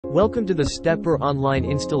Welcome to the Stepper Online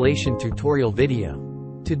installation tutorial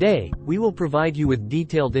video. Today, we will provide you with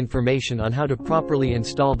detailed information on how to properly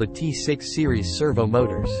install the T6 series servo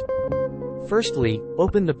motors. Firstly,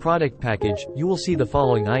 open the product package. You will see the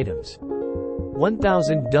following items.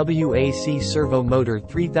 1000 WAC servo motor,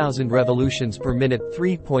 3000 revolutions per minute,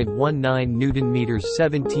 3.19 Newton meters,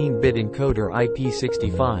 17-bit encoder,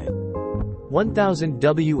 IP65. 1000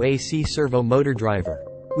 WAC servo motor driver.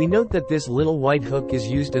 We note that this little white hook is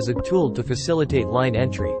used as a tool to facilitate line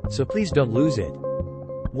entry, so please don't lose it.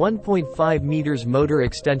 1.5 meters motor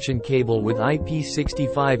extension cable with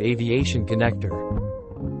IP65 aviation connector.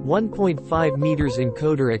 1.5 meters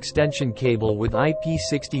encoder extension cable with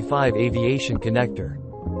IP65 aviation connector.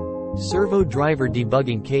 Servo driver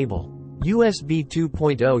debugging cable. USB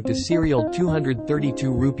 2.0 to serial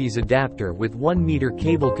 232 rupees adapter with 1 meter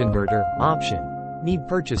cable converter, option. Need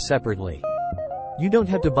purchase separately. You don't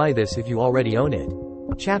have to buy this if you already own it.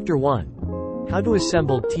 Chapter 1. How to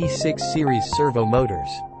assemble T6 series servo motors.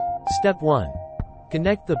 Step 1.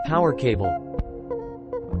 Connect the power cable.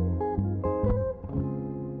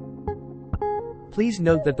 Please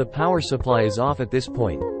note that the power supply is off at this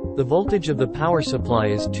point. The voltage of the power supply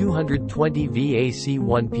is 220 VAC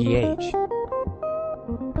 1pH.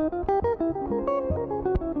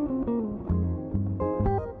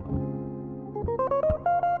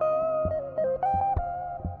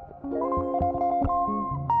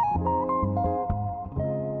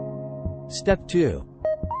 Step 2.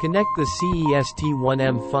 Connect the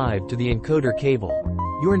CEST1M5 to the encoder cable.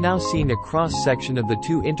 You are now seeing a cross-section of the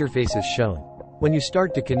two interfaces shown. When you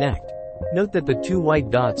start to connect, note that the two white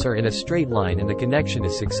dots are in a straight line and the connection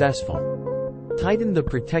is successful. Tighten the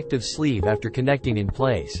protective sleeve after connecting in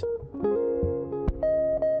place.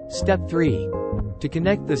 Step 3. To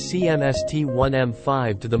connect the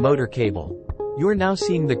CMST1M5 to the motor cable. You are now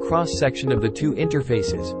seeing the cross-section of the two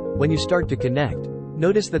interfaces. When you start to connect,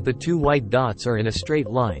 notice that the two white dots are in a straight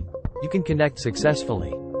line. You can connect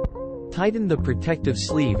successfully. Tighten the protective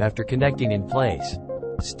sleeve after connecting in place.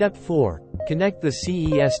 Step 4. Connect the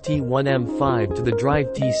CEST1M5 to the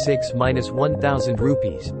drive T6 -1000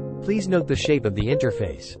 rupees. Please note the shape of the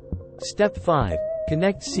interface. Step 5.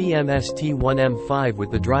 Connect CMST1M5 with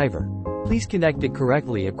the driver. Please connect it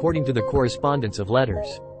correctly according to the correspondence of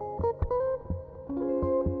letters.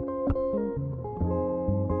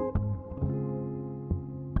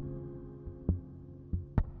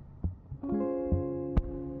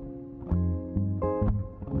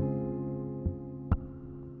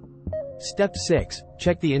 Step 6.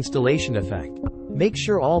 Check the installation effect. Make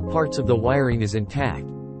sure all parts of the wiring is intact.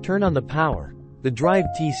 Turn on the power. The drive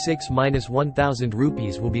T6 -1000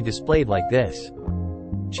 rupees will be displayed like this.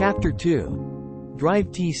 Chapter 2.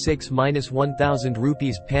 Drive T6 -1000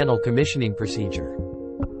 rupees panel commissioning procedure.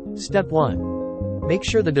 Step 1. Make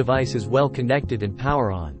sure the device is well connected and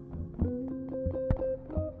power on.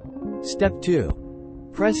 Step 2.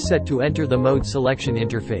 Press set to enter the mode selection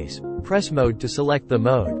interface. Press mode to select the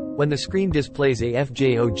mode. When the screen displays a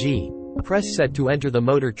FJOG, press set to enter the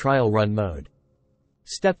motor trial run mode.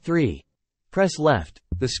 Step 3. Press left.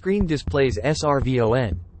 The screen displays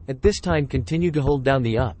SRVON. At this time continue to hold down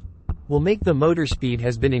the up. Will make the motor speed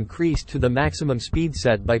has been increased to the maximum speed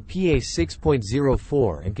set by PA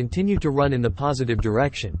 6.04 and continue to run in the positive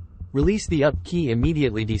direction. Release the up key,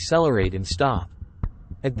 immediately decelerate and stop.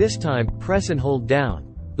 At this time, press and hold down.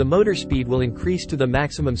 The motor speed will increase to the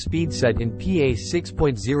maximum speed set in PA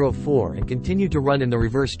 6.04 and continue to run in the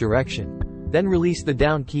reverse direction. Then release the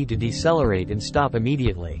down key to decelerate and stop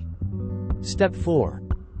immediately. Step 4.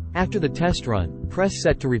 After the test run, press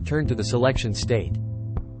set to return to the selection state.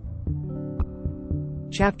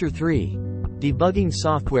 Chapter 3. Debugging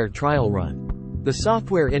software trial run. The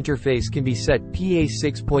software interface can be set PA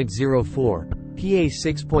 6.04, PA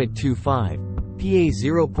 6.25, PA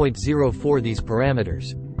 0.04 these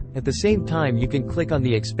parameters. At the same time you can click on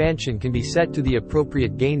the expansion can be set to the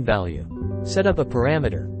appropriate gain value. Set up a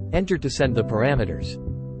parameter. Enter to send the parameters.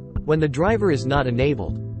 When the driver is not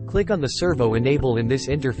enabled, click on the servo enable in this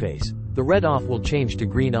interface. The red off will change to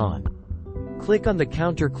green on. Click on the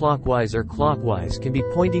counterclockwise or clockwise can be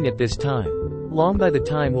pointing at this time. Long by the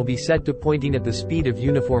time will be set to pointing at the speed of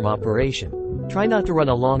uniform operation. Try not to run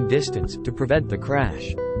a long distance to prevent the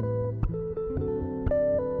crash.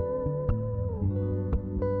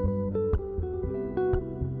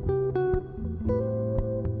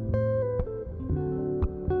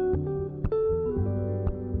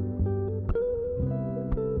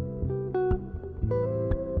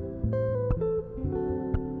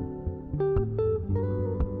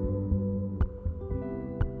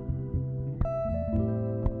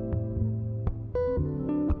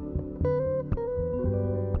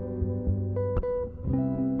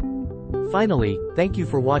 Finally, thank you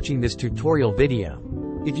for watching this tutorial video.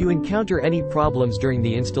 If you encounter any problems during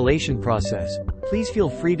the installation process, please feel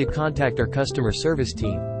free to contact our customer service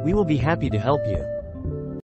team. We will be happy to help you.